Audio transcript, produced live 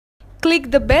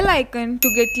Click the bell icon to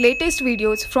get latest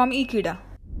videos from Ekeeda.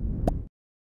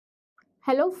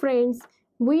 Hello friends,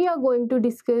 we are going to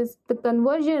discuss the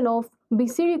conversion of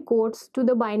BCD codes to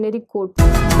the binary codes.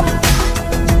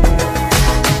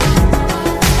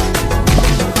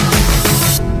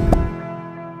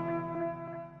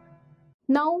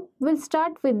 Now we'll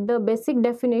start with the basic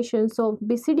definitions of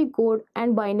BCD code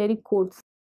and binary codes.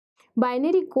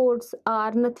 Binary codes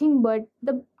are nothing but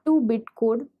the 2-bit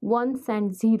code, ones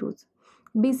and zeros.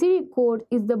 BCD code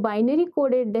is the binary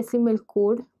coded decimal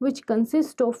code which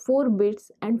consists of 4 bits,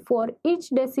 and for each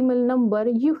decimal number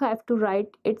you have to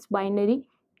write its binary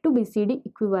to BCD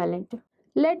equivalent.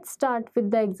 Let's start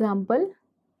with the example.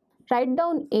 Write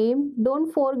down aim.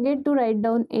 Don't forget to write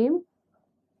down aim.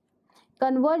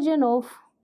 Conversion of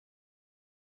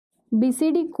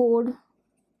BCD code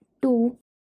to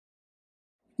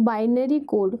binary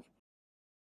code.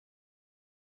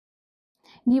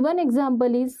 Given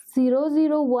example is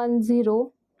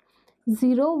 0010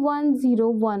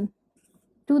 0101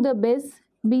 to the base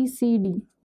BCD.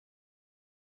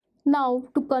 Now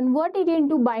to convert it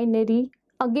into binary,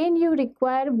 again you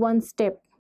require one step.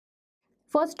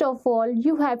 First of all,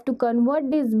 you have to convert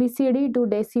this BCD to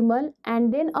decimal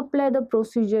and then apply the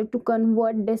procedure to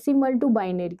convert decimal to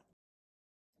binary.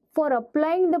 For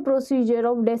applying the procedure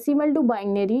of decimal to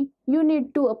binary, you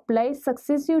need to apply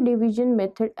successive division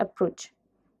method approach.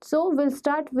 So we'll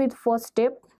start with first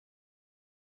step.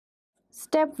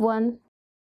 Step 1.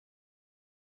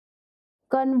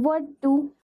 Convert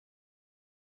to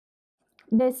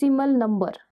decimal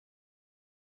number.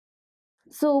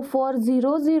 So for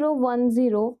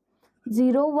 0010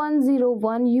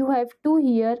 0101 you have 2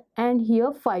 here and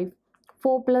here 5.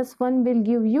 4 plus 1 will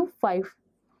give you 5.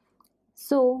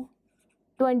 So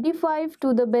 25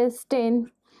 to the base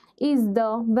 10 is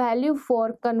the value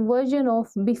for conversion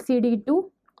of BCD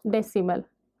to decimal.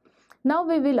 Now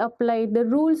we will apply the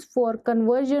rules for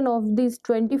conversion of this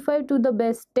 25 to the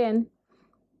base 10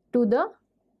 to the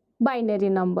binary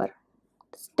number.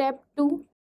 Step 2.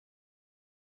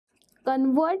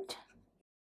 Convert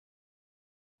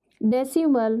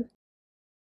decimal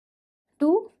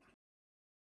to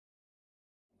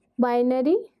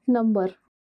binary number.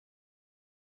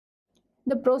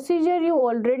 The procedure you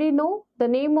already know. The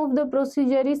name of the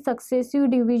procedure is successive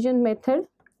division method.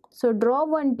 So draw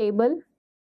one table.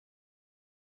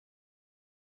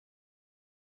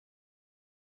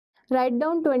 Write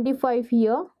down 25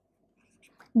 here.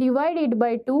 Divide it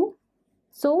by 2.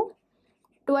 So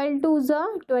 12 2s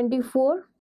are 24.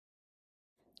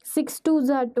 6 2s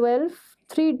are 12.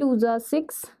 3 2s are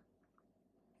 6.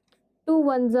 2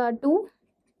 1s are 2.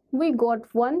 We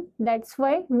got 1. That's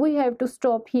why we have to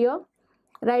stop here.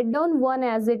 Write down 1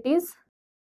 as it is.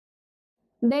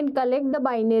 Then collect the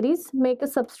binaries, make a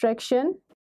subtraction.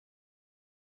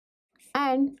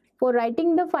 And for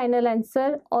writing the final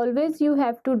answer, always you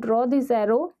have to draw this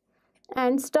arrow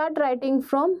and start writing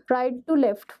from right to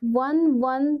left.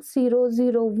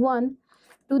 11001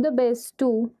 to the base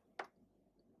 2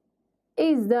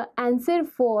 is the answer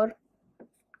for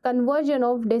conversion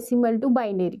of decimal to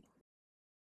binary.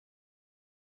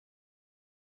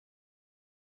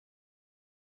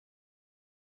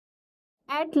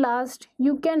 At last,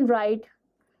 you can write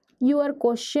your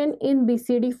question in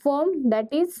BCD form, that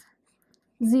is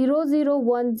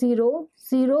 0010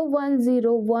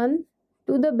 0101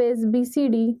 to the base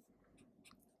BCD.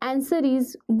 Answer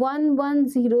is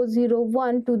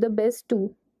 11001 to the base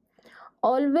 2.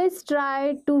 Always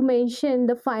try to mention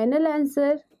the final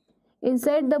answer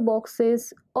inside the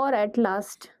boxes or at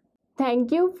last.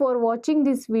 Thank you for watching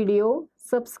this video.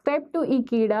 Subscribe to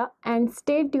Ekeeda and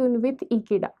stay tuned with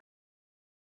Ekeeda.